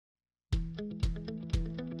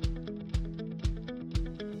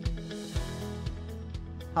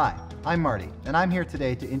Hi, I'm Marty, and I'm here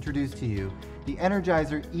today to introduce to you the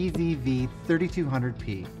Energizer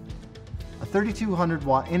eZV3200P, a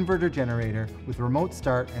 3200-watt inverter generator with remote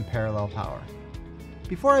start and parallel power.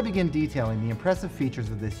 Before I begin detailing the impressive features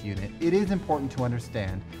of this unit, it is important to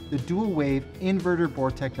understand the dual-wave inverter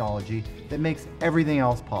board technology that makes everything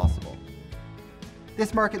else possible.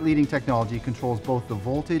 This market-leading technology controls both the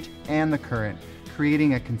voltage and the current,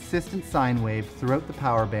 creating a consistent sine wave throughout the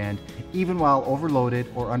power band, even while overloaded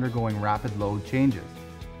or undergoing rapid load changes.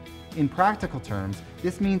 In practical terms,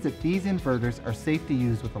 this means that these inverters are safe to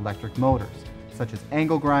use with electric motors, such as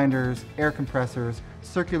angle grinders, air compressors,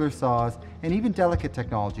 circular saws, and even delicate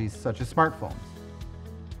technologies such as smartphones.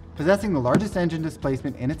 Possessing the largest engine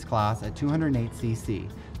displacement in its class at 208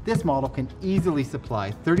 cc, this model can easily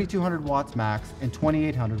supply 3,200 watts max and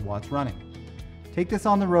 2,800 watts running. Take this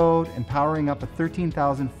on the road, and powering up a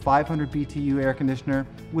 13,500 BTU air conditioner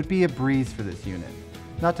would be a breeze for this unit,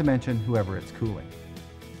 not to mention whoever it's cooling.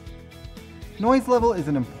 Noise level is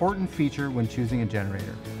an important feature when choosing a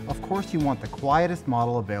generator. Of course, you want the quietest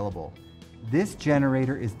model available. This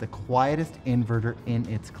generator is the quietest inverter in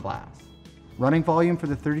its class. Running volume for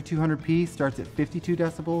the 3200P starts at 52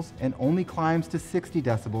 decibels and only climbs to 60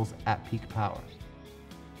 decibels at peak power.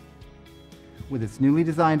 With its newly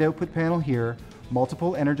designed output panel here,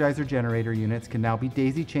 multiple Energizer generator units can now be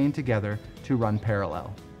daisy-chained together to run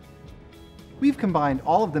parallel. We've combined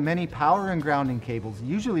all of the many power and grounding cables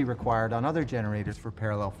usually required on other generators for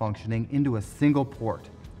parallel functioning into a single port,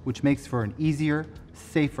 which makes for an easier,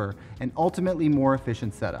 safer, and ultimately more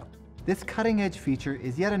efficient setup. This cutting-edge feature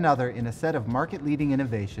is yet another in a set of market-leading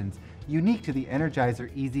innovations unique to the Energizer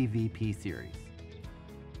eZV-series.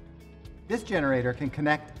 This generator can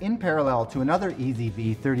connect in parallel to another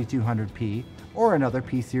eZV3200P or another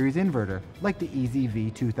P-series inverter, like the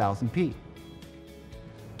eZV-2000P.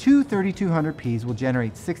 Two 3200Ps will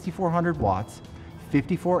generate 6,400 watts,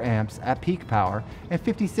 54 amps at peak power, and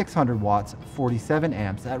 5,600 watts, 47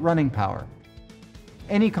 amps at running power.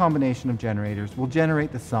 Any combination of generators will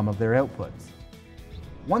generate the sum of their outputs.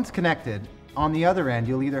 Once connected, on the other end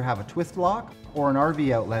you'll either have a twist lock or an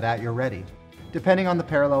RV outlet at your ready, depending on the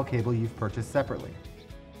parallel cable you've purchased separately.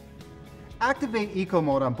 Activate Eco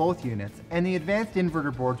Mode on both units, and the advanced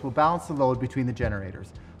inverter boards will balance the load between the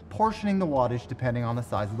generators, portioning the wattage depending on the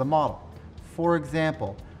size of the model. For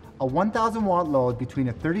example, a 1,000 watt load between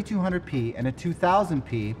a 3200P and a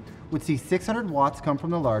 2000P would see 600 watts come from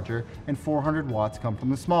the larger and 400 watts come from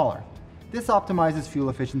the smaller. This optimizes fuel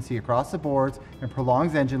efficiency across the boards and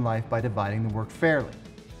prolongs engine life by dividing the work fairly.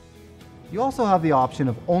 You also have the option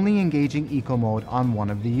of only engaging Eco Mode on one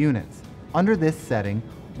of the units. Under this setting,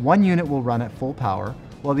 one unit will run at full power,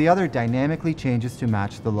 while the other dynamically changes to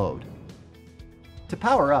match the load. To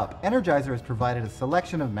power up, Energizer has provided a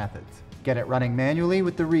selection of methods. Get it running manually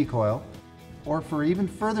with the recoil, or for even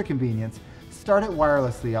further convenience, start it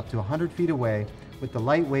wirelessly up to 100 feet away with the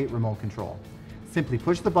lightweight remote control. Simply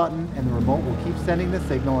push the button and the remote will keep sending the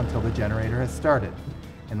signal until the generator has started.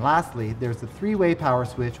 And lastly, there's the three-way power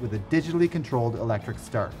switch with a digitally controlled electric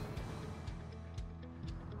start.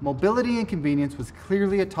 Mobility and convenience was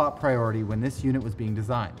clearly a top priority when this unit was being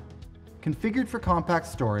designed. Configured for compact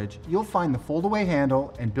storage, you'll find the fold-away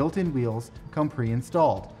handle and built-in wheels come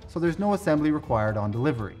pre-installed, so there's no assembly required on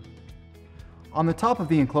delivery. On the top of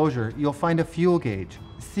the enclosure, you'll find a fuel gauge,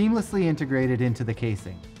 seamlessly integrated into the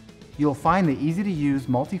casing. You'll find the easy-to-use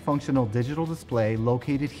multifunctional digital display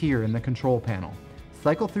located here in the control panel.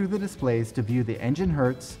 Cycle through the displays to view the engine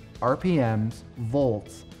hertz, RPMs,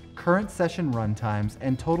 volts, current session runtimes,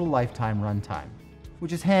 and total lifetime runtime,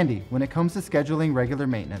 which is handy when it comes to scheduling regular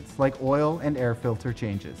maintenance like oil and air filter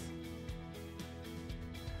changes.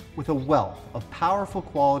 With a wealth of powerful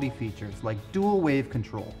quality features like dual wave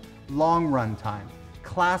control, long runtime,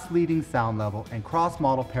 class-leading sound level, and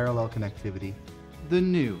cross-model parallel connectivity, the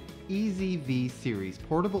new eZV-series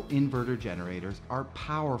portable inverter generators are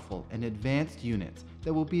powerful and advanced units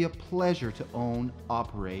that will be a pleasure to own,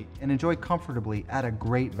 operate, and enjoy comfortably at a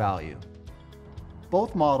great value.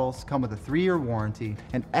 Both models come with a 3-year warranty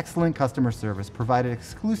and excellent customer service provided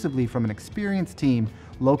exclusively from an experienced team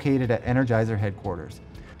located at Energizer headquarters.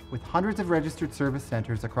 With hundreds of registered service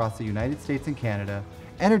centers across the United States and Canada,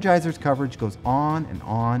 Energizer's coverage goes on and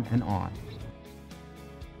on and on.